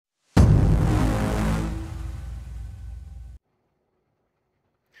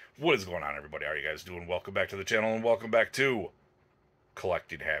What is going on, everybody? How are you guys doing? Welcome back to the channel, and welcome back to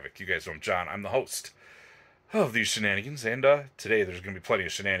Collecting Havok. You guys know I'm John. I'm the host of these shenanigans, and today there's going to be plenty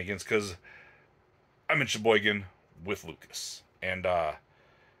of shenanigans because I'm in Sheboygan with Lukas. And,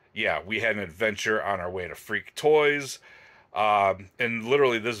 yeah, we had an adventure on our way to Freak Toyz. And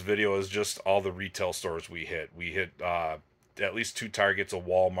literally this video is just all the retail stores we hit. We hit at least 2 Targets, a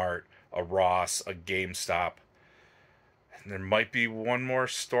Walmart, a Ross, a Gamestop. And there might be one more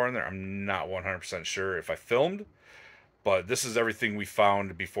store in there. I'm not 100% sure if I filmed. But this is everything we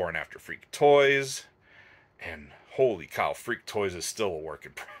found before and after Freak Toyz. And holy cow, Freak Toyz is still a work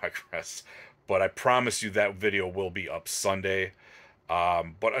in progress. But I promise you that video will be up Sunday.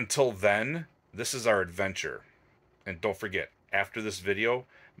 But until then, this is our adventure. And don't forget, after this video,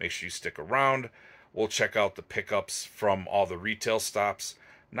 make sure you stick around. We'll check out the pickups from all the retail stops.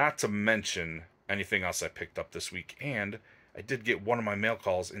 Not to mention anything else I picked up this week. And I did get one of my mail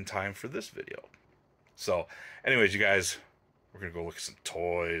calls in time for this video. So, anyways, you guys, we're going to go look at some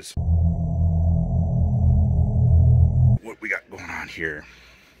toys. What we got going on here?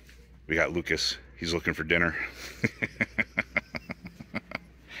 We got Lukas. He's looking for dinner.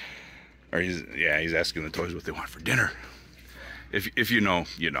 Or he's asking the toys what they want for dinner. If you know,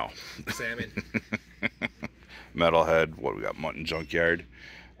 you know. Salmon. Metalhead. What we got? Mutton Junkyard.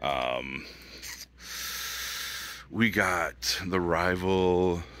 We got the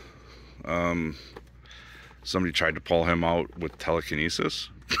Rival. Somebody tried to pull him out with telekinesis.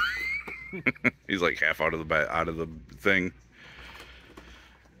 He's like half out of the thing.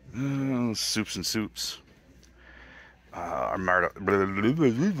 Soups and Soups. Armada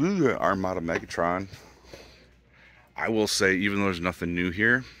Megatron. I will say, even though there's nothing new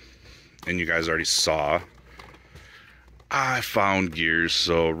here, and you guys already saw, I found gears.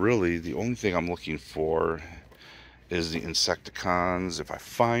 So really, the only thing I'm looking for is the Insecticons, if I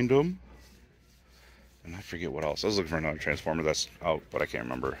find them. And I forget what else. I was looking for another Transformer that's out, but I can't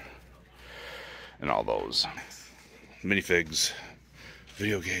remember. And all those. Minifigs.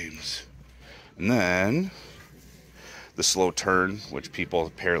 Video games. And then the Slow Turn, which people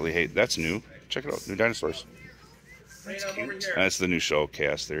apparently hate. That's new. Check it out. New dinosaurs. That's cute. That's the new show,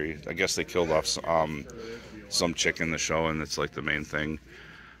 Chaos Theory. I guess they killed off some chick in the show, and it's like the main thing.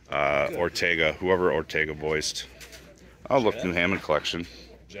 Ortega. Whoever Ortega voiced. Oh, look, new Hammond collection.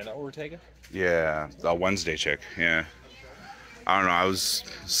 Jenna Ortega? Yeah, the Wednesday chick. Yeah. I don't know. There's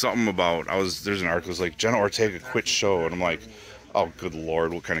an article that was like, Jenna Ortega quit show. And I'm like, oh, good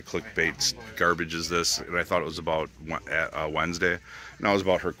Lord, what kind of clickbait garbage is this? And I thought it was about Wednesday. And it was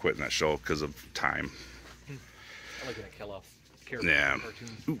about her quitting that show because of time. I'm looking at kill off. Yeah.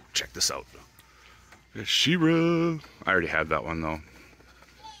 Ooh, check this out. She-Ra. I already had that one, though.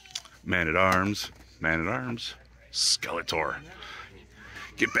 Man-at-Arms. Man-at-Arms. Skeletor.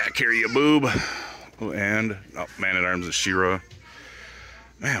 Get back here, you boob. Oh, and Man-at-Arms and She-Ra.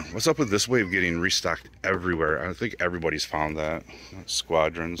 Man, what's up with this wave getting restocked everywhere? I think everybody's found that.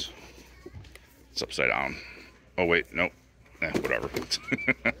 Squadrons. It's upside down. Oh, wait, nope. Whatever. If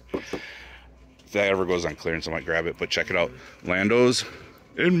that ever goes on clearance, I might grab it, but check it out. Landos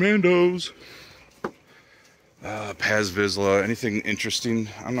and Mandos. Paz Vizsla. Anything interesting?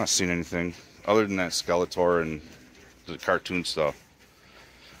 I'm not seeing anything other than that Skeletor and the cartoon stuff.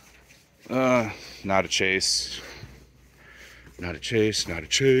 Not a chase. Not a chase, not a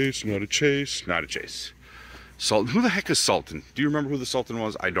chase, not a chase, not a chase. Sultan. Who the heck is Sultan? Do you remember who the Sultan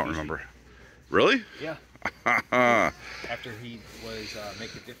was? I don't remember. Really? Yeah. After he was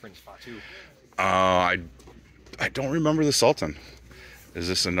Make a Difference Part 2. I don't remember the Sultan. Is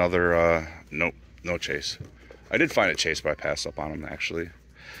this another, nope, no chase. I did find a chase, but I passed up on him, actually.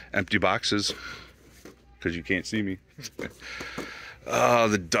 Empty boxes, because you can't see me.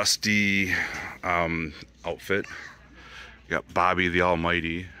 The Dusty outfit. You got Bobby the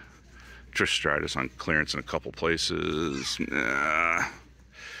Almighty. Trish Stratus on clearance in a couple places.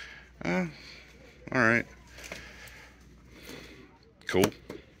 Alright. Cool.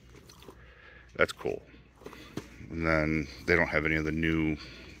 That's cool. And then they don't have any of the new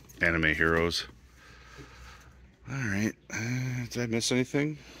anime heroes. Alright. Did I miss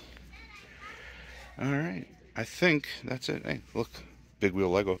anything? Alright. I think that's it. Hey, look. Big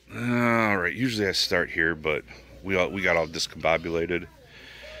wheel Lego. Alright. Usually I start here, but we got all discombobulated.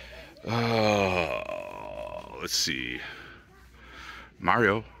 Let's see.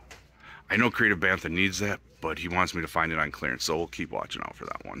 Mario. I know Creative Bantha needs that, but he wants me to find it on clearance, so we'll keep watching out for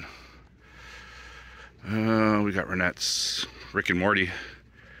that one. We got Renette's Rick and Morty.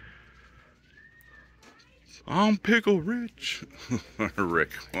 I'm Pickle Rich. Rick.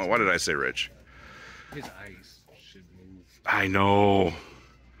 Well, why did I say Rich? His eyes should move. I know.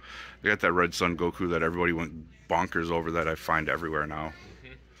 I got that Red Sun Goku that everybody went bonkers over that I find everywhere now.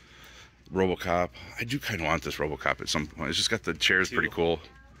 RoboCop. I do kind of want this RoboCop at some point. It's just got the chairs pretty cool.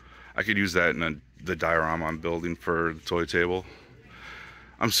 I could use that in the diorama I'm building for the toy table.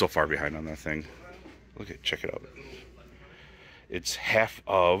 I'm so far behind on that thing. Check it out. It's half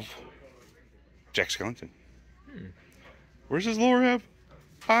of Jack Skellington. Where's his lower half?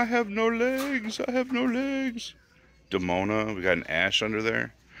 I have no legs. I have no legs. Demona. We got an Ash under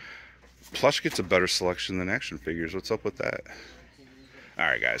there. Plush gets a better selection than action figures. What's up with that?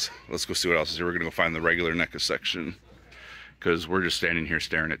 Alright guys, let's go see what else is here. We're going to go find the regular NECA section, because we're just standing here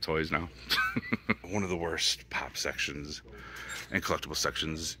staring at toys now. One of the worst pop sections and collectible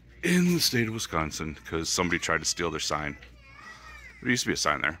sections in the state of Wisconsin, because somebody tried to steal their sign. There used to be a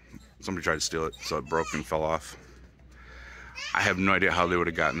sign there. Somebody tried to steal it, so it broke and fell off. I have no idea how they would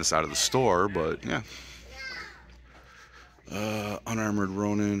have gotten this out of the store, but yeah. Unarmored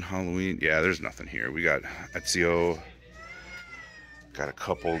Ronin, Halloween. Yeah, there's nothing here. We got Ezio. Got a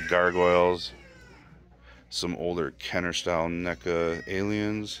couple gargoyles. Some older Kenner style NECA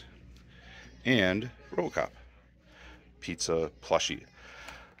aliens. And RoboCop. Pizza plushie.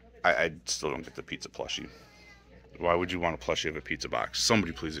 I still don't get the pizza plushie. Why would you want a plushie of a pizza box?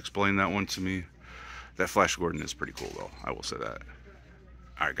 Somebody please explain that one to me. That Flash Gordon is pretty cool though. I will say that.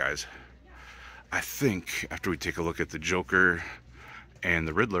 Alright guys. I think after we take a look at the Joker and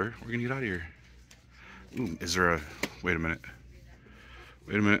the Riddler, we're gonna get out of here. Ooh, is there a... Wait a minute.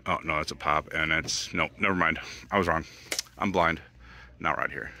 Wait a minute. Oh, no, that's a pop. And that's... No, never mind. I was wrong. I'm blind. Not right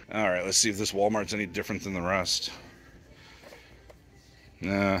here. Alright, let's see if this Walmart's any different than the rest.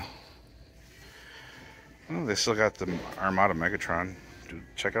 Nah. Oh, they still got the Armada Megatron. Dude,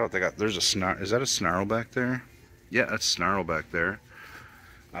 check out. They got... There's a Snarl... Is that a Snarl back there? Yeah, that's Snarl back there.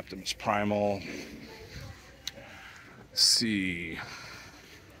 Optimus Primal. Let's see.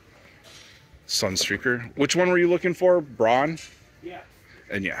 Sunstreaker. Which one were you looking for? Braun? Yeah.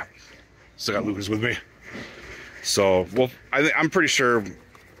 And yeah. Still got Lukas with me. So, I'm pretty sure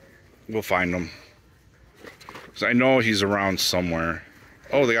we'll find him. So I know he's around somewhere.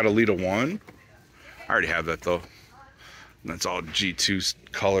 Oh, they got a Lita 1? I already have that though. And that's all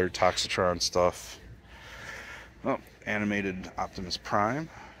G2 color Toxitron stuff. Oh, animated Optimus Prime.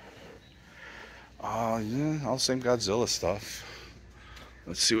 Yeah, all the same Godzilla stuff.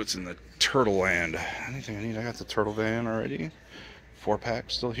 Let's see what's in the Turtle Land. Anything I need? I got the Turtle Van already.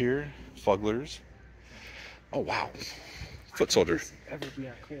 4-pack still here. Fugglers. Oh wow. Foot Soldier. Ever be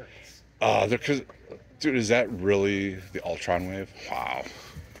on clearance? Dude, is that really the Ultron wave? Wow.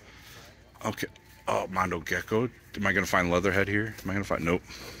 Okay. Oh, Mondo Gecko. Am I gonna find Leatherhead here? Am I gonna find? Nope.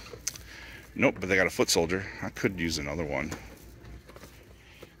 Nope. But they got a Foot Soldier. I could use another one.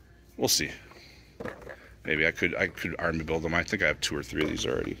 We'll see. Maybe I could army build them. I think I have 2 or 3 of these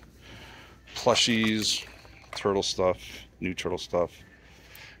already. Plushies, turtle stuff, new turtle stuff.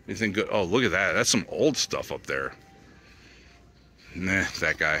 Anything good? Oh, look at that. That's some old stuff up there. Nah,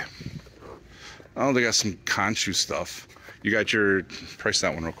 that guy. Oh, they got some Khonshu stuff. You got your... Price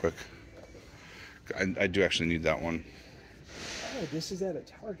that one real quick. I do actually need that one. Oh, this is at a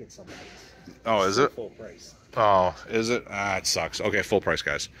Target someplace. Oh, is it? Full price. Oh, is it? Ah, it sucks. Okay, full price,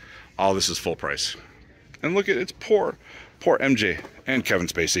 guys. All this is full price. And look at it's poor MJ and Kevin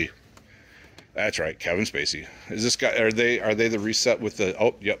Spacey. That's right, Kevin Spacey. Is this guy? Are they the reset with the?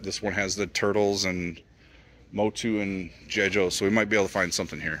 Oh, yep. This one has the Turtles and Motu and G.I. Joe. So we might be able to find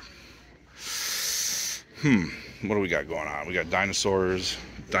something here. What do we got going on? We got dinosaurs.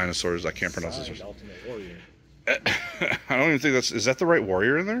 Dinosaurs. I can't pronounce this. Ultimate Warrior. I don't even think that's. Is that the right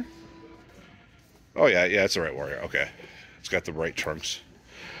warrior in there? Oh yeah, it's the right warrior. Okay, it's got the right trunks.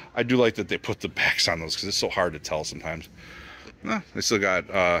 I do like that they put the backs on those because it's so hard to tell sometimes. No, they still got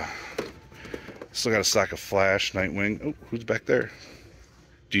a stock of Flash, Nightwing. Oh, who's back there?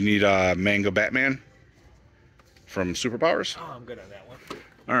 Do you need Manga Batman from Superpowers? Oh, I'm good on that one.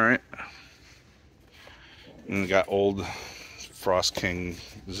 All right. And we got old Frost King.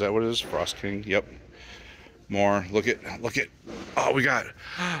 Is that what it is? Frost King. Yep. More. Look at. Oh, we got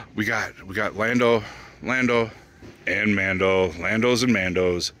Lando, and Mando. Landos and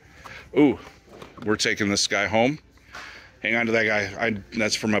Mandos. Ooh, we're taking this guy home. Hang on to that guy.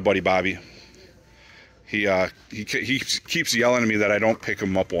 That's for my buddy Bobby. He keeps yelling at me that I don't pick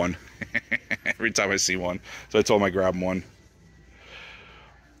him up one every time I see one. So I told him I grab him one.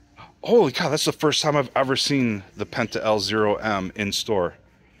 Holy cow! That's the first time I've ever seen the Penta L0M in store.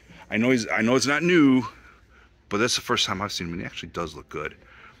 I know it's not new, but that's the first time I've seen him, and he actually does look good.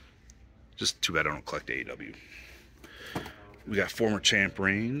 Just too bad I don't collect AEW. We got former champ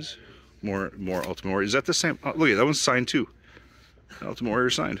Reigns. More Ultimate Warrior. Is that the same? Oh, look at that one's signed too. Ultimate Warrior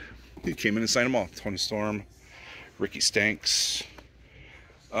signed. He came in and signed them all. Tony Storm, Ricky Stanks,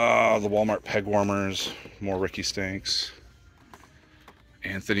 the Walmart peg warmers, more Ricky Stanks,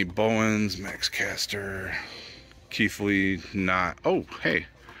 Anthony Bowens, Max Caster, Keith Lee, not. Oh, hey,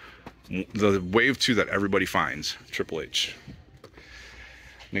 the wave 2 that everybody finds, Triple H.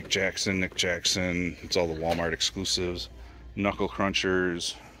 Nick Jackson. It's all the Walmart exclusives. Knuckle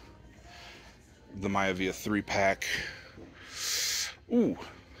Crunchers. The Maivia 3-pack. Ooh.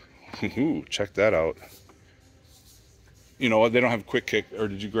 Check that out. You know what? They don't have Quick Kick. Or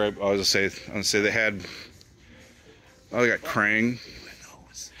did you grab? I was gonna say they had. Oh, they got Krang.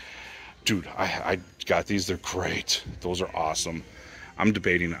 Dude, I got these. They're great. Those are awesome. I'm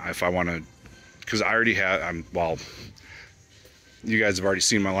debating if I want to, because I already have. Well, you guys have already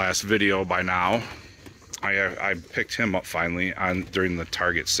seen my last video by now. I picked him up finally during the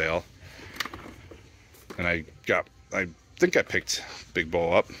Target sale, and I think I picked Big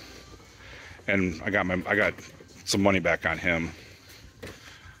Bo up, and I got some money back on him.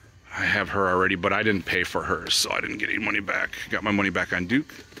 I have her already, but I didn't pay for hers, so I didn't get any money back. Got my money back on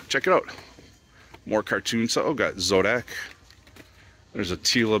Duke. Check it out. More cartoons. Oh, got Zodak. There's a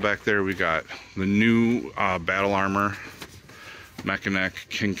Tila back there. We got the new Battle Armor, Mechanic,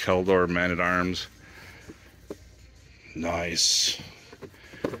 King Keldor, Man-at-Arms. Nice.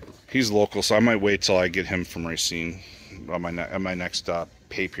 He's local, so I might wait till I get him from Racine on my next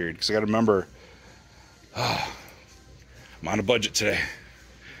pay period, because I got to remember, I'm on a budget today,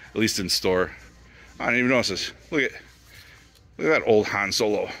 at least in store. I didn't even notice this. Look at that old Han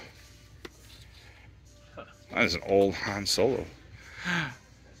Solo. That is an old Han Solo.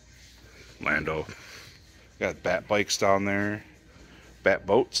 Lando. Got bat bikes down there, bat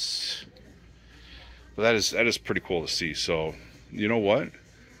boats. But that is pretty cool to see. So, you know what?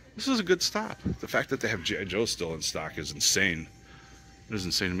 This is a good stop. The fact that they have G.I. Joe still in stock is insane. It is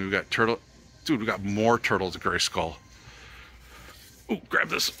insane to me. We got Turtle. Dude, we got more Turtles Gray Skull. Ooh, grab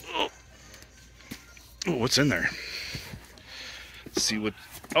this. Oh, what's in there? Let's see what.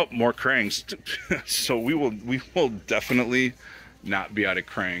 Oh, more Krangs. So we will definitely not be out of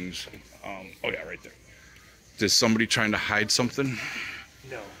Krangs. Oh yeah, right there. Is somebody trying to hide something?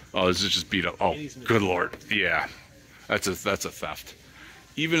 No. Oh, this is just beat up. Oh, good lord. Yeah, that's a theft.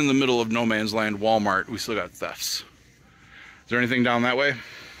 Even in the middle of no man's land Walmart, we still got thefts. Is there anything down that way?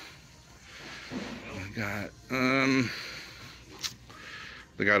 We got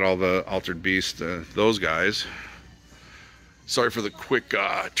they got all the Altered Beast, those guys. Sorry for the quick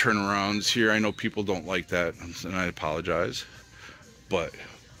turnarounds here. I know people don't like that, and I apologize. But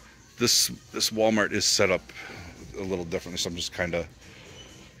this Walmart is set up a little differently, so I'm just kind of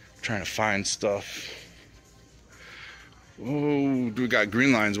trying to find stuff. Oh, we got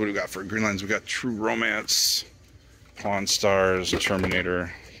Green Lines. What do we got for Green Lines? We got True Romance, Pawn Stars,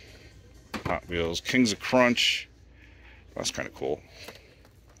 Terminator, Hot Wheels, Kings of Crunch. That's kind of cool.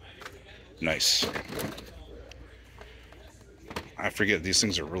 Nice. I forget, these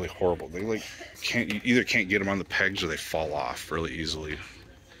things are really horrible. They like you either can't get them on the pegs or they fall off really easily.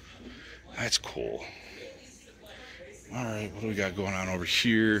 That's cool. All right, what do we got going on over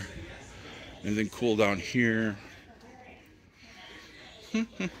here? Anything cool down here?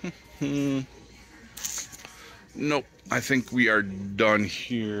 Nope, I think we are done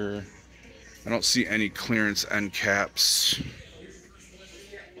here. I don't see any clearance end caps.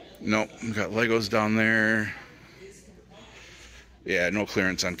 Nope, we got Legos down there. Yeah, no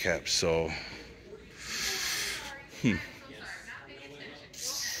clearance on caps, so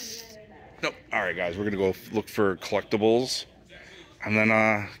nope. Alright guys, we're gonna go look for collectibles and then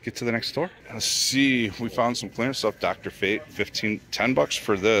get to the next store. Let's see, we found some clearance stuff. Dr. Fate, $10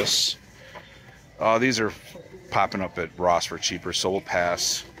 for this. These are popping up at Ross for cheaper, so we'll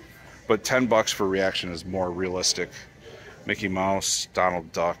pass. But $10 for Reaction is more realistic. Mickey Mouse,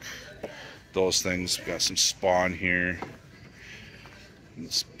 Donald Duck, those things. We got some Spawn here.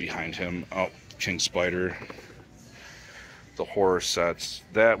 It's behind him. Oh, King Spider. The horror sets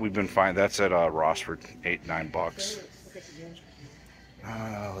that we've been finding. That's at Ross for $8-9.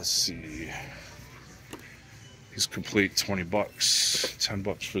 Let's see. He's complete, $20.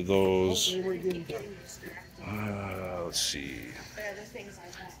 $10 for those. Let's see.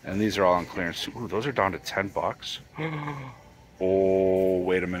 And these are all on clearance. Ooh, those are down to $10. Oh,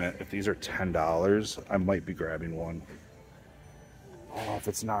 wait a minute. If these are $10, I might be grabbing one. Oh, if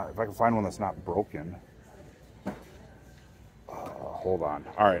I can find one that's not broken. Hold on.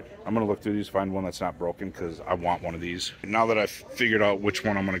 All right, I'm gonna look through these, find one that's not broken, because I want one of these. Now that I've figured out which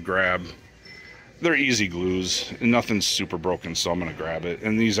one I'm gonna grab, they're easy glues. Nothing's super broken, so I'm gonna grab it.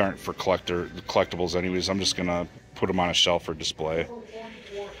 And these aren't for collectibles anyways. I'm just gonna put them on a shelf for display.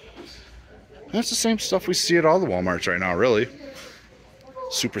 That's the same stuff we see at all the Walmarts right now, really.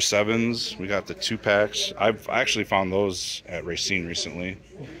 Super 7s. We got the 2-packs. I've actually found those at Racine recently.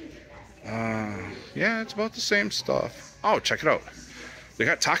 Yeah, it's about the same stuff. Oh, check it out. They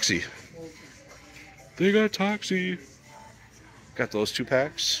got Toxie. They got Toxie. Got those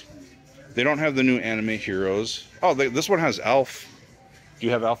 2-packs. They don't have the new anime heroes. Oh, this one has Elf. Do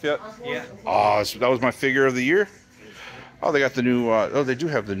you have Elf yet? Yeah. Oh, that was my figure of the year. Oh, they got the new. Oh, they do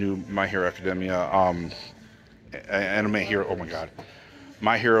have the new My Hero Academia anime hero. Oh my God,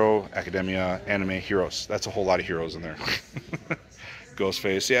 My Hero Academia anime heroes. That's a whole lot of heroes in there.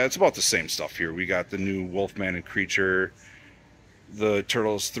 Ghostface. Yeah, it's about the same stuff here. We got the new Wolfman and Creature, the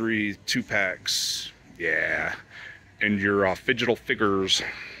Turtles 3 2-packs. Yeah, and your Fidgetal figures,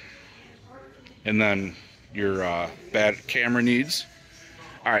 and then your bad camera needs.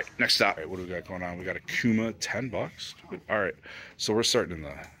 All right, next stop. All right, what do we got going on? We got a Kuma, $10. All right, so we're starting in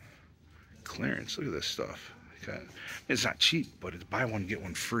the clearance. Look at this stuff. Okay. It's not cheap, but it's buy one get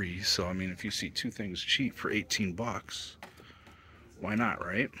one free. So I mean, if you see two things cheap for $18, why not,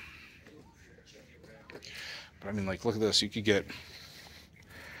 right? But I mean, like, look at this. You could get.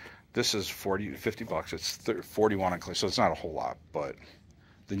 This is 40, 50 bucks. It's 41 on clear, so it's not a whole lot. But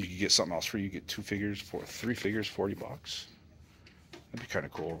then you could get something else free. You get 3 figures, $40. That'd be kind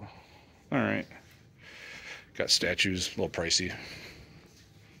of cool. All right. Got statues, a little pricey.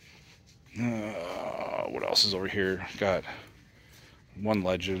 What else is over here? Got one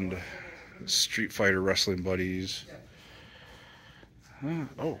legend, Street Fighter Wrestling Buddies.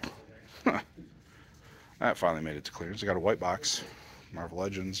 Oh. Huh. That finally made it to clearance. I got a white box, Marvel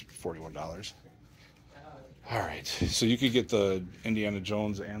Legends, $41. All right. So you could get the Indiana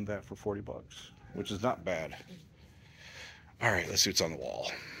Jones and that for $40, which is not bad. All right, let's see what's on the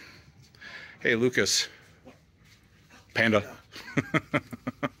wall. Hey, Lukas. Panda.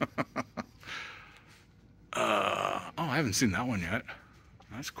 Oh, I haven't seen that one yet.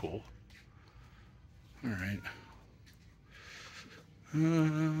 That's cool. All right.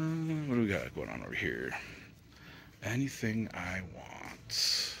 What do we got going on over here? Anything I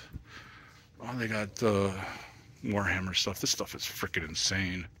want. Oh, they got the Warhammer stuff. This stuff is freaking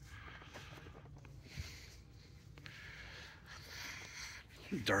insane.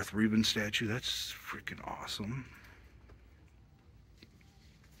 Darth Revan statue, that's freaking awesome.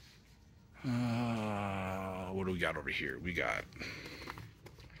 What do we got over here? We got,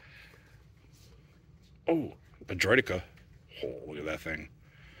 oh, a Droideka. Oh, look at that thing.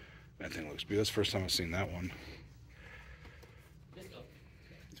 That thing looks beautiful. That's the first time I've seen that one. It's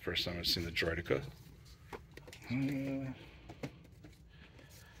the first time I've seen the Droideka. And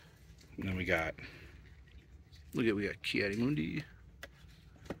then we got, we got Ki-Adi-Mundi.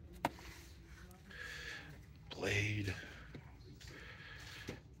 Blade.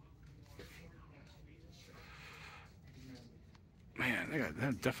 Man,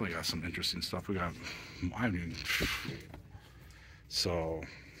 that definitely got some interesting stuff. We got, I mean, so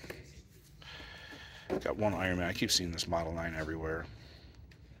got one Iron Man. I keep seeing this Model 9 everywhere.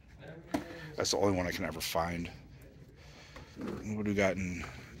 That's the only one I can ever find. What do we got in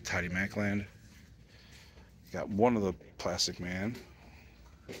Toddy Mac land? Got one of the Plastic Man.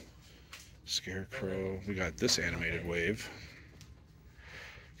 Scarecrow. We got this animated wave.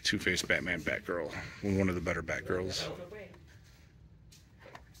 Two-Face Batman, Batgirl. One of the better Batgirls.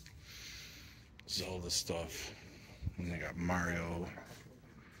 Zelda stuff. And they got Mario.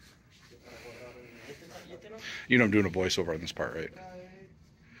 You know I'm doing a voiceover on this part, right?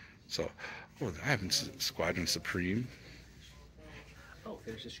 So, oh, I haven't seen Squadron Supreme. Oh,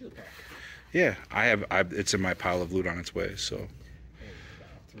 there's a shoe pack. Yeah, I have. It's in my pile of loot on its way. So.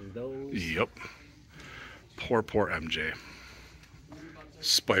 Those. Yep. Poor MJ.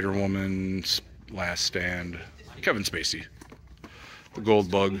 Spider-Woman, Last Stand, Kevin Spacey, the Gold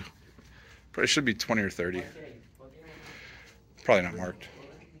Bug. Probably should be 20 or 30. Probably not marked.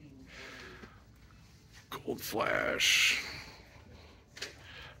 Gold Flash,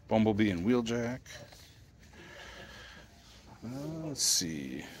 Bumblebee and Wheeljack. Let's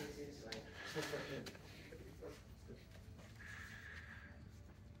see.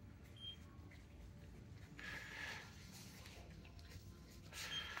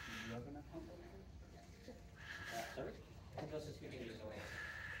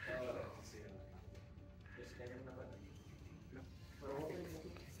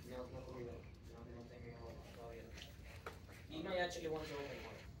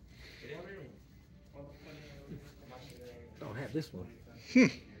 Oh, I have this one.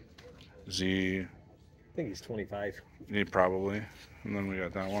 Z. I think he's 25. Yeah, probably. And then we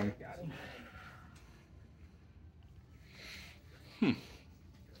got that one.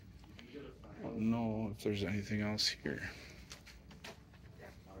 I don't know if there's anything else here.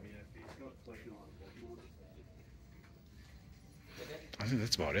 I think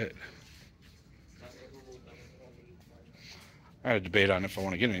that's about it. I had a debate on if I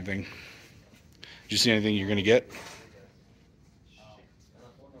want to get anything. Did you see anything you're going to get?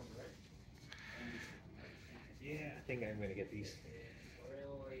 Yeah, I think I'm going to get these.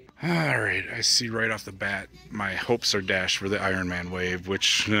 Alright, I see right off the bat my hopes are dashed for the Iron Man wave,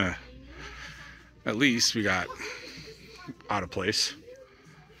 which at least we got out of place.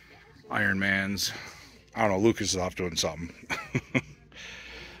 Iron Man's, I don't know, Lukas is off doing something.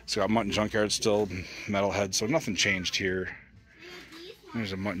 So got Mutton Junkyard still, Metalhead, so nothing changed here.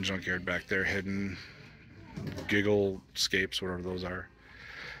 There's a Mutton Junkyard back there hidden. Giggle Scapes, whatever those are.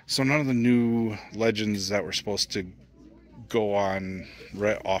 So none of the new legends that were supposed to go on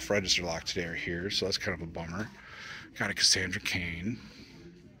off register lock today are here, so that's kind of a bummer. Got a Cassandra Cain.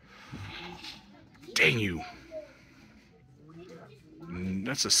 Dang you.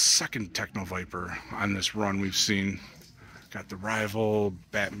 That's the second Techno Viper on this run we've seen. Got the Rival,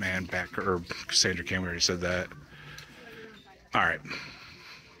 Batman, or Cassandra Cain, we already said that. Alright.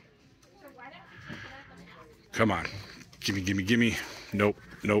 Come on. Gimme, gimme, gimme. Nope,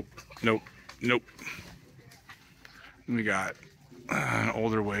 nope, nope, nope. We got an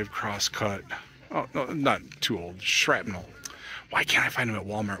older wave crosscut. Oh, no, not too old. Shrapnel. Why can't I find him at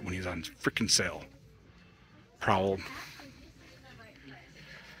Walmart when he's on freaking sale? Prowl.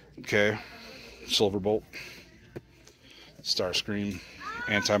 Okay. Silverbolt. Starscream.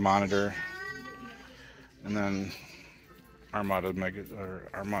 Anti-Monitor. And then Armada what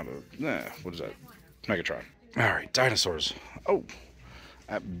is that? Megatron. Alright, dinosaurs. Oh,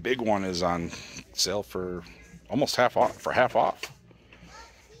 that big one is on sale for almost half off.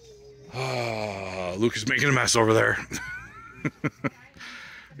 Lukas making a mess over there.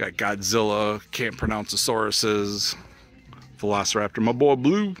 Got Godzilla, can't pronounce Sauruses, Velociraptor, my boy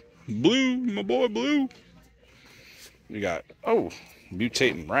Blue, my boy Blue. We got, oh,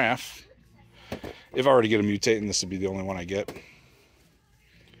 mutating Raph. If I were to get a mutating, this would be the only one I get.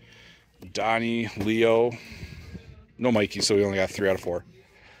 Donnie, Leo, no Mikey, so we only got 3 out of 4.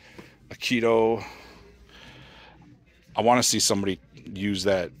 Akito. I want to see somebody use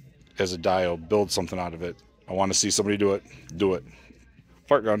that as a dio, build something out of it. I want to see somebody do it. Do it.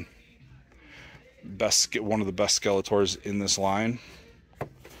 Fart gun. One of the best Skeletors in this line.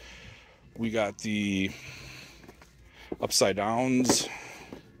 We got the Upside Downs,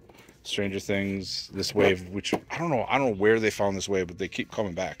 Stranger Things, this wave, which I don't know where they found this wave, but they keep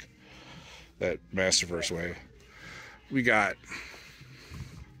coming back. That Masterverse wave. We got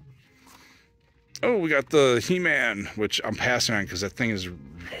the He-Man, which I'm passing on because that thing is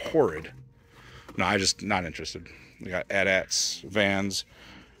horrid. No, I just not interested. We got AT-ATs, Vans,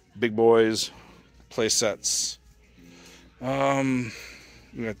 Big Boys, play sets. We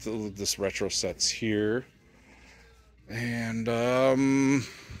got this retro sets here. And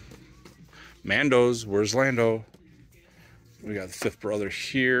Mandos, where's Lando? We got the Fifth Brother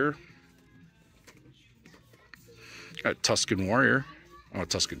here. Got Tuscan Warrior. Oh,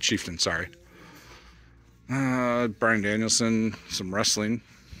 Tuscan Chieftain, sorry. Bryan Danielson, some wrestling.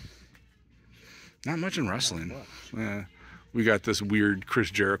 Not much in wrestling. We got this weird Chris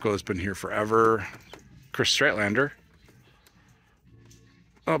Jericho that's been here forever. Chris Stratlander.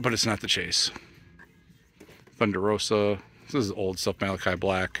 Oh, but it's not the Chase. Thunder Rosa. This is old stuff. Malachi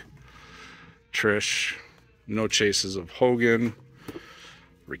Black. Trish. No chases of Hogan.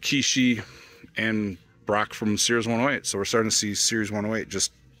 Rikishi. And Brock from Series 108. So we're starting to see Series 108,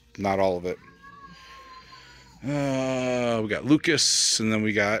 just not all of it. We got Lukas, and then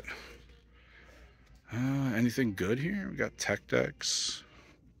we got anything good here? We got Tech Decks.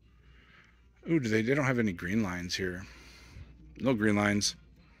 Ooh, they don't have any green lines here. No green lines.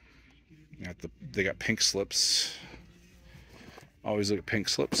 They got pink slips. Always look at pink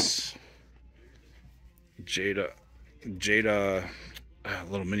slips. Jada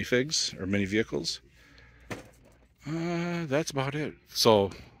little minifigs or mini vehicles. That's about it. So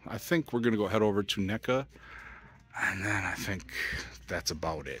I think we're gonna go head over to NECA, and then I think that's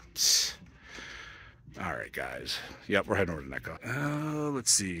about it. All right, guys. Yep, we're heading over to NECA.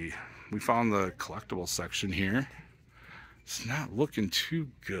 Let's see. We found the collectible section here. It's not looking too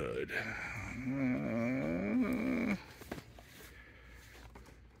good.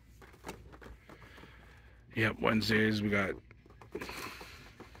 Yep, Wednesdays we got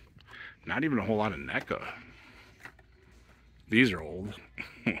not even a whole lot of NECA. These are old.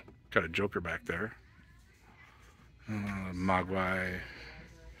 Got a Joker back there. Mogwai.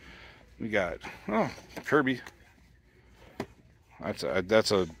 We got, Kirby.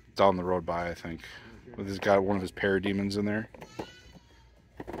 That's a down the road buy, I think. He's got one of his parademons in there.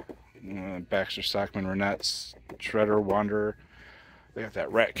 Baxter, Stockman, Renettes, Shredder, Wanderer. They got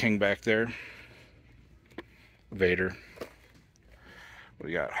that Rat King back there. Vader.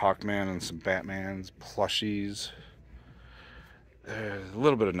 We got Hawkman and some Batmans, plushies. There's a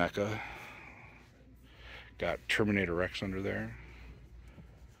little bit of NECA. Got Terminator Rex under there.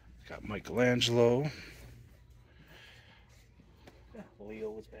 Got Michelangelo. Yeah,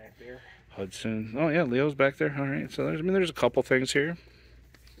 Leo was back there. Hudson. Oh yeah, Leo's back there. All right. So there's a couple things here.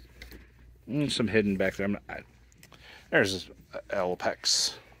 Some hidden back there. There's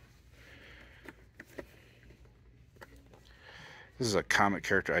Alpex. This is a comic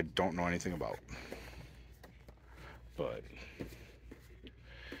character I don't know anything about. But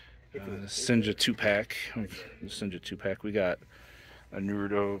Sinja 2-pack. Sinja 2-pack. We got a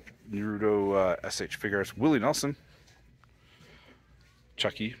Naruto SH figures. Willie Nelson.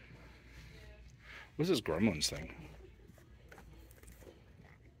 Chucky. What's this Gremlins thing?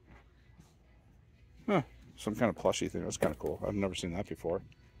 Huh. Some kind of plushy thing. That's kind of cool. I've never seen that before.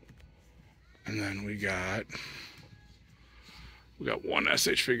 And then we got one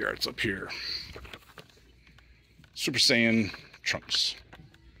SH figure arts up here. Super Saiyan Trunks.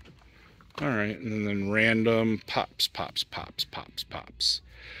 Alright, and then random pops. Pops,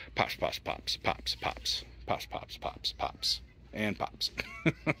 and pops.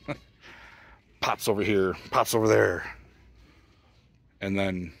 Pops over here, pops over there. And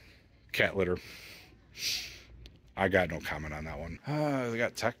then cat litter. I got no comment on that one. We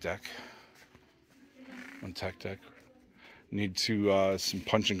got Tech Deck. One Tech Deck. Need to some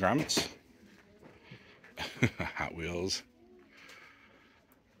punch and grommets. Hot Wheels.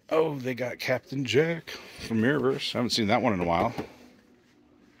 Oh, they got Captain Jack from Mirrorverse. I haven't seen that one in a while.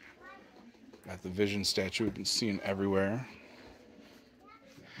 Got the Vision statue we've been seeing everywhere.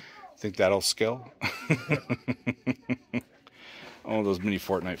 Think that'll scale. Oh, those mini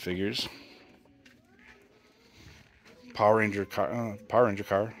Fortnite figures. Power Ranger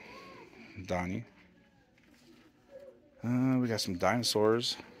car. Donnie. We got some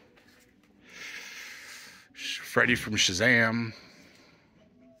dinosaurs. Freddy from Shazam.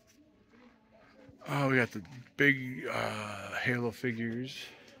 Oh, we got the big Halo figures.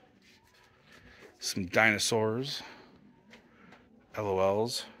 Some dinosaurs.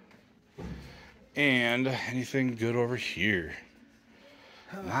 LOLs. And anything good over here?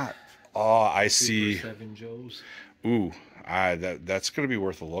 Not. Oh, I see. Super 7 Joes. Ooh, that's gonna be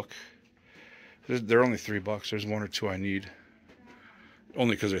worth a look. They're only $3. There's one or two I need.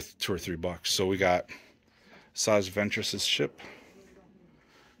 Only because they're $2 or $3. So we got Saz Ventress's ship.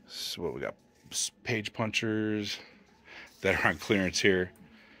 So what we got? Page punchers that are on clearance here.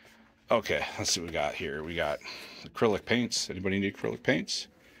 Okay, let's see what we got here. We got acrylic paints. Anybody need acrylic paints?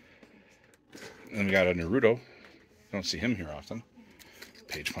 And then we got a Naruto. Don't see him here often.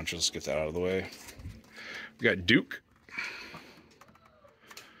 Page punchers. Let's get that out of the way. We got Duke.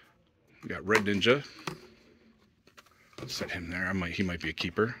 We got Red Ninja. Let's set him there. He might be a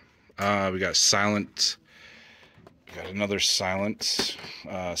keeper. We got Silent. We got another Silent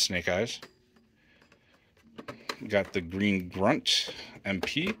Snake Eyes. We got the Green Grunt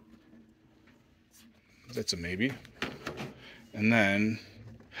MP. That's a maybe. And then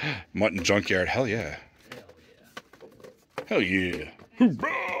Mutton Junkyard. Hell yeah. Hell yeah.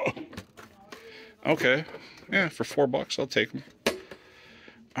 Hoorah! Okay. Yeah, for $4 I'll take them.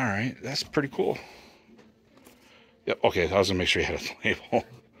 Alright, that's pretty cool. Yep, okay, I was gonna make sure you had a label.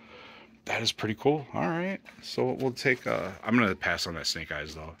 That is pretty cool. Alright. So we'll take I'm gonna pass on that Snake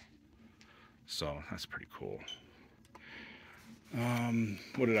Eyes though. So that's pretty cool.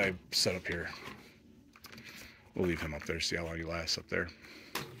 What did I set up here? We'll leave him up there, see how long he lasts up there.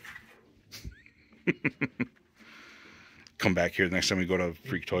 Come back here the next time we go to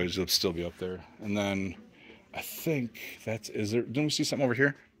Freak Toyz, he'll still be up there. And then I think didn't we see something over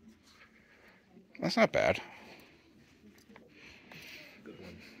here? That's not bad. Good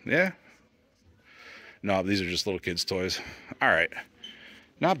one. Yeah. No, these are just little kids' toys. Alright.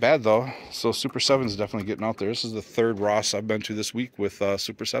 Not bad though. So Super 7's definitely getting out there. This is the third Ross I've been to this week with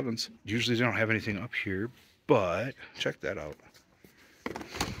Super 7s. Usually they don't have anything up here, but check that out.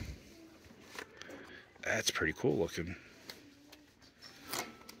 That's pretty cool looking.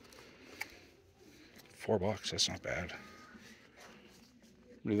 $4, that's not bad.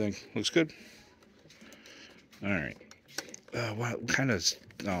 What do you think? Looks good? Alright. What kind of...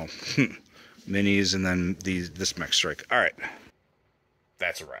 Oh, minis and then this Mech Strike. Alright.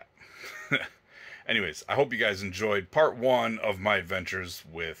 That's a wrap. Anyways, I hope you guys enjoyed part 1 of my adventures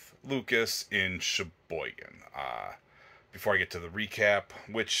with Lukas in Sheboygan. before I get to the recap,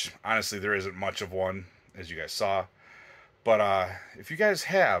 which honestly there isn't much of one, as you guys saw. But if you guys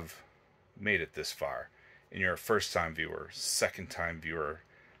have made it this far, and you're a first-time viewer, second-time viewer,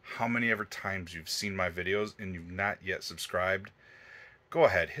 how many ever times you've seen my videos and you've not yet subscribed, go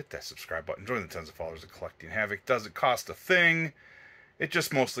ahead, hit that subscribe button. Join the tons of followers of Collecting Havok. Doesn't cost a thing. It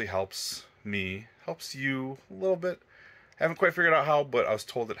just mostly helps me, helps you a little bit. Haven't quite figured out how, but I was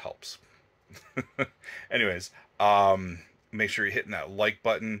told it helps. Anyways, make sure you're hitting that like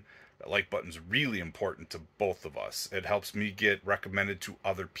button. That like button's really important to both of us. It helps me get recommended to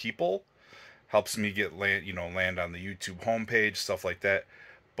other people. Helps me get land on the YouTube homepage, stuff like that.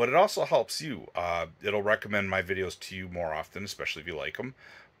 But it also helps you. It'll recommend my videos to you more often, especially if you like them.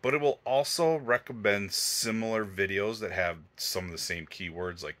 But it will also recommend similar videos that have some of the same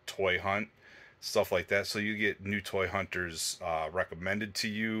keywords, like toy hunt, stuff like that. So you get new toy hunters recommended to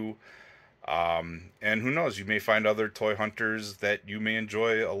you. And who knows, you may find other toy hunters that you may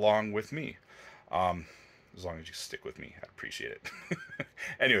enjoy along with me. As long as you stick with me, I'd appreciate it.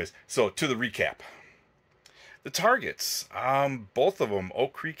 Anyways, so to the recap. The targets, both of them,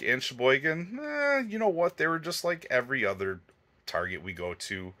 Oak Creek and Sheboygan, you know what? They were just like every other Target we go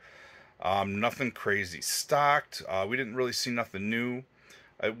to. Nothing crazy stocked. We didn't really see nothing new.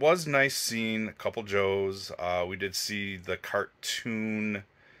 It was nice seeing a couple Joes. We did see the cartoon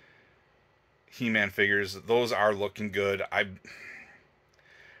He-Man figures. Those are looking good. I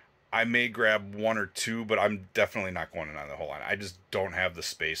may grab one or two, but I'm definitely not going on the whole line. I just don't have the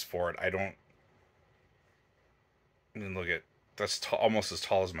space for it. I don't. And look at that's almost as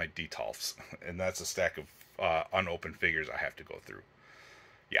tall as my Detolfs, and that's a stack of unopened figures I have to go through.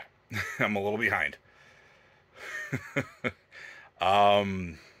 Yeah, I'm a little behind.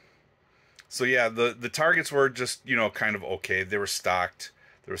 So yeah, the targets were just kind of okay. They were stocked.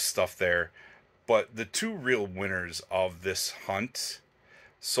 There was stuff there, but the two real winners of this hunt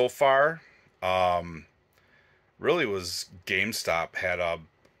so far, really was Gamestop. Had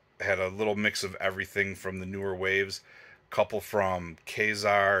a little mix of everything from the newer waves, couple from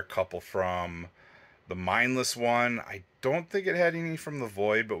Kazar, couple from the Mindless one. I don't think it had any from the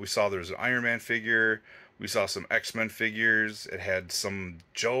Void, but we saw there was an Iron Man figure. We saw some X-Men figures. It had some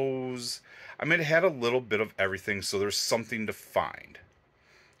Joes. I mean, it had a little bit of everything, so there's something to find,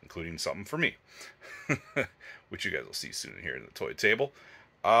 including something for me, which you guys will see soon here in the toy table.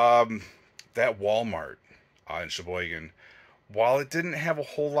 That Walmart in Sheboygan, while it didn't have a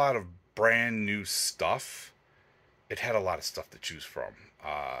whole lot of brand new stuff, it had a lot of stuff to choose from.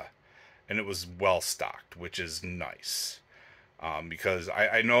 And it was well stocked, which is nice. Because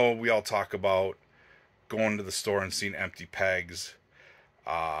I know we all talk about going to the store and seeing empty pegs,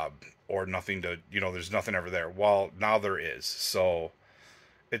 or nothing to, there's nothing ever there. Well, now there is. So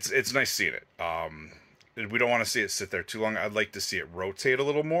it's nice seeing it. We don't want to see it sit there too long. I'd like to see it rotate a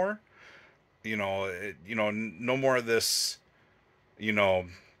little more. No more of this,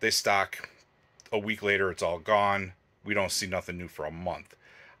 they stock a week later, it's all gone. We don't see nothing new for a month.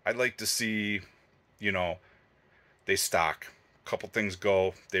 I'd like to see, they stock, a couple things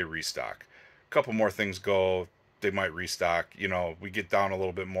go, they restock. A couple more things go, they might restock. We get down a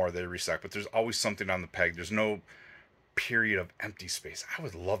little bit more, they restock. But there's always something on the peg. There's no period of empty space. I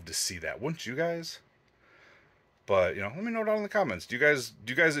would love to see that, wouldn't you guys? But let me know down in the comments. Do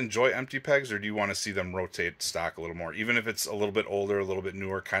you guys enjoy empty pegs, or do you want to see them rotate stock a little more, even if it's a little bit older, a little bit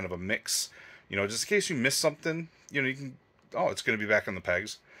newer, kind of a mix? Just in case you miss something, you can. Oh, it's going to be back on the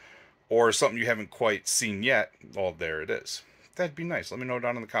pegs, or something you haven't quite seen yet. Well, there it is. That'd be nice. Let me know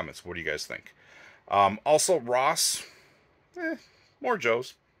down in the comments. What do you guys think? Also, Ross, more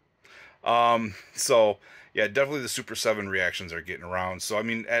Joes. So yeah, definitely the Super 7 reactions are getting around. So I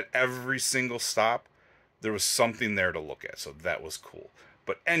mean, at every single stop, there was something there to look at, so that was cool.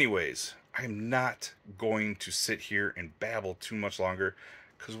 But anyways, I'm not going to sit here and babble too much longer,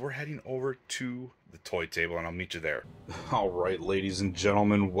 because we're heading over to the toy table, and I'll meet you there. All right, ladies and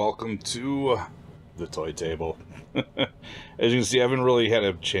gentlemen, welcome to the toy table. As you can see, I haven't really had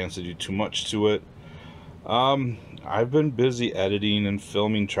a chance to do too much to it. I've been busy editing and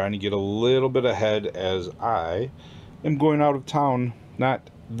filming, trying to get a little bit ahead, as I am going out of town, not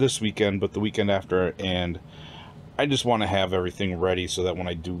this weekend, but the weekend after, and I just want to have everything ready so that when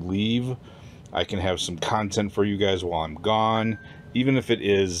I do leave, I can have some content for you guys while I'm gone, even if it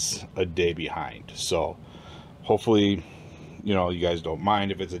is a day behind. So hopefully, you guys don't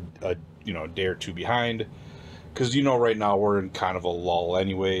mind if it's a day or two behind, because right now we're in kind of a lull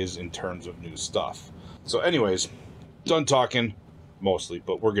anyways in terms of new stuff. So anyways, done talking mostly,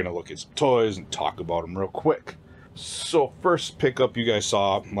 but we're gonna look at some toys and talk about them real quick. So first pickup you guys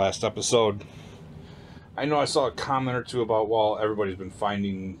saw last episode, I know I saw a comment or two about, well, everybody's been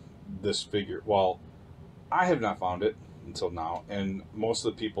finding this figure. Well, I have not found it until now, and most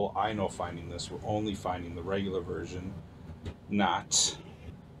of the people I know finding this were only finding the regular version, not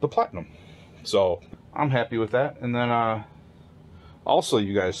the platinum. So I'm happy with that. And then also,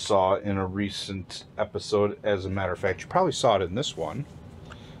 you guys saw in a recent episode, as a matter of fact, you probably saw it in this one,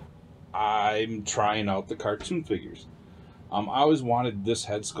 I'm trying out the cartoon figures. I always wanted this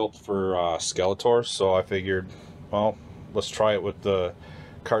head sculpt for Skeletor, so I figured, well, let's try it with the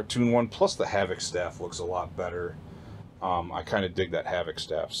cartoon one. Plus the Havok staff looks a lot better. I kind of dig that Havok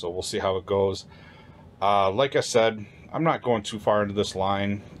staff, so we'll see how it goes. Like I said, I'm not going too far into this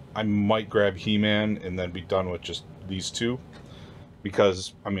line. I might grab He-Man and then be done with just these two.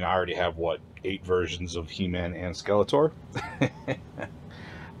 Because, I mean, I already have, what, 8 versions of He-Man and Skeletor?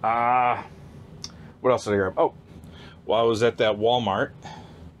 What else did I grab? Oh, while I was at that Walmart,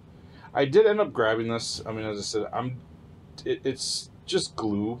 I did end up grabbing this. I mean, as I said, it's just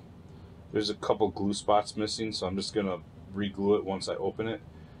glue. There's a couple glue spots missing, so I'm just going to re-glue it once I open it.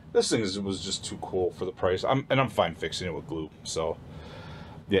 This thing was just too cool for the price. I'm fine fixing it with glue. So,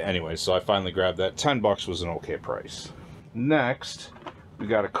 yeah, anyway, so I finally grabbed that. $10 was an okay price. Next, we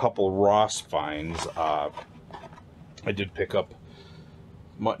got a couple Ross finds. I did pick up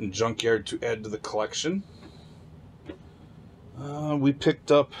Mutton Junkyard to add to the collection. We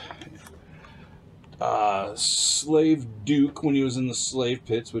picked up Slave Duke when he was in the slave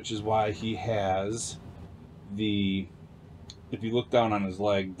pits, which is why he has the... If you look down on his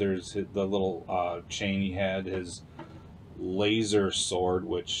leg, there's the little chain he had, his laser sword,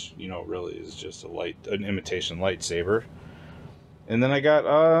 which, you know, really is just an imitation lightsaber. And then I got,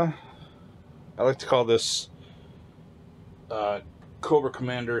 I like to call this Cobra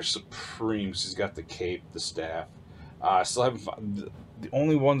Commander Supreme. He's got the cape, the staff. I still haven't found the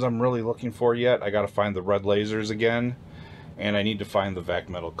only ones I'm really looking for yet. I got to find the red lasers again, and I need to find the Vac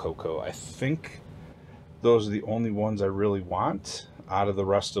Metal Coco. I think those are the only ones I really want out of the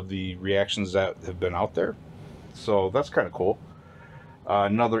rest of the reactions that have been out there. So that's kind of cool.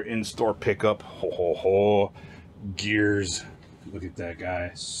 Another in-store pickup. Ho ho ho! Gears. Look at that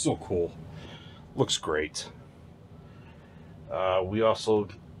guy. So cool. Looks great. We also,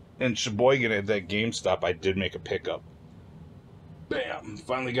 in Sheboygan at that GameStop, I did make a pickup. Bam!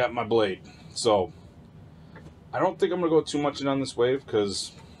 Finally got my blade. So, I don't think I'm going to go too much in on this wave,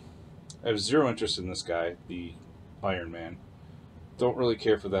 because I have zero interest in this guy, the Iron Man. Don't really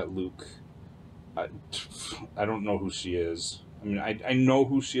care for that Luke. I don't know who she is. I mean, I know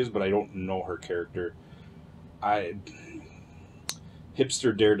who she is, but I don't know her character. Hipster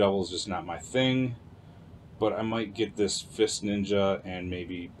Daredevil is just not my thing, but I might get this Fist Ninja and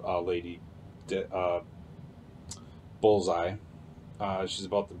maybe Lady Bullseye. She's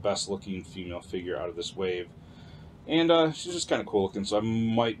about the best looking female figure out of this wave, and she's just kind of cool looking, so I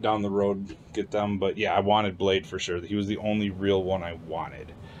might down the road get them. But yeah, I wanted Blade for sure. He was the only real one I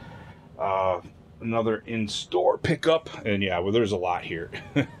wanted. Another in-store pickup, and yeah, well, there's a lot here.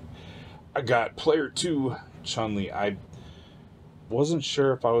 I got Player 2 Chun-Li. I wasn't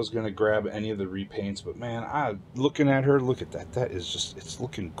sure if I was going to grab any of the repaints, but man, looking at her, look at that. That is just, it's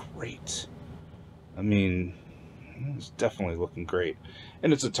looking great. I mean, it's definitely looking great.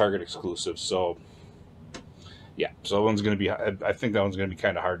 And it's a Target exclusive, so yeah. So that one's going to be, I think that one's going to be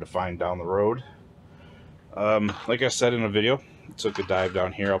kind of hard to find down the road. Like I said in a video, took a dive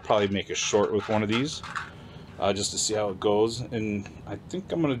down here. I'll probably make a short with one of these, just to see how it goes. And I think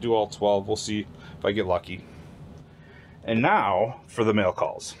I'm going to do all 12. We'll see if I get lucky. And now for the mail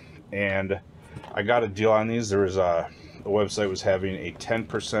calls. And I got a deal on these. There was the website was having a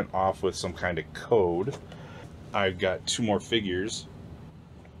 10% off with some kind of code. I got 2 more figures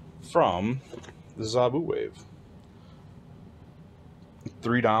from the Zabu wave.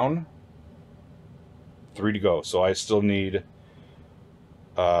 3 down, 3 to go. So I still need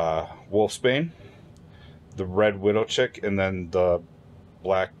Wolfsbane, the Red Widow chick, and then the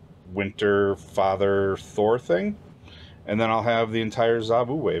Black Winter Father Thor thing. And then I'll have the entire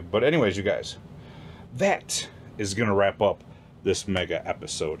Zabu wave. But anyways, you guys, that is going to wrap up this mega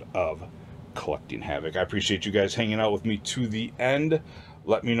episode of Collecting Havok. I appreciate you guys hanging out with me to the end.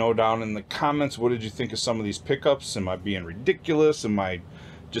 Let me know down in the comments, what did you think of some of these pickups? Am I being ridiculous? Am I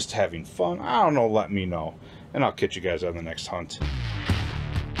just having fun? I don't know. Let me know. And I'll catch you guys on the next hunt.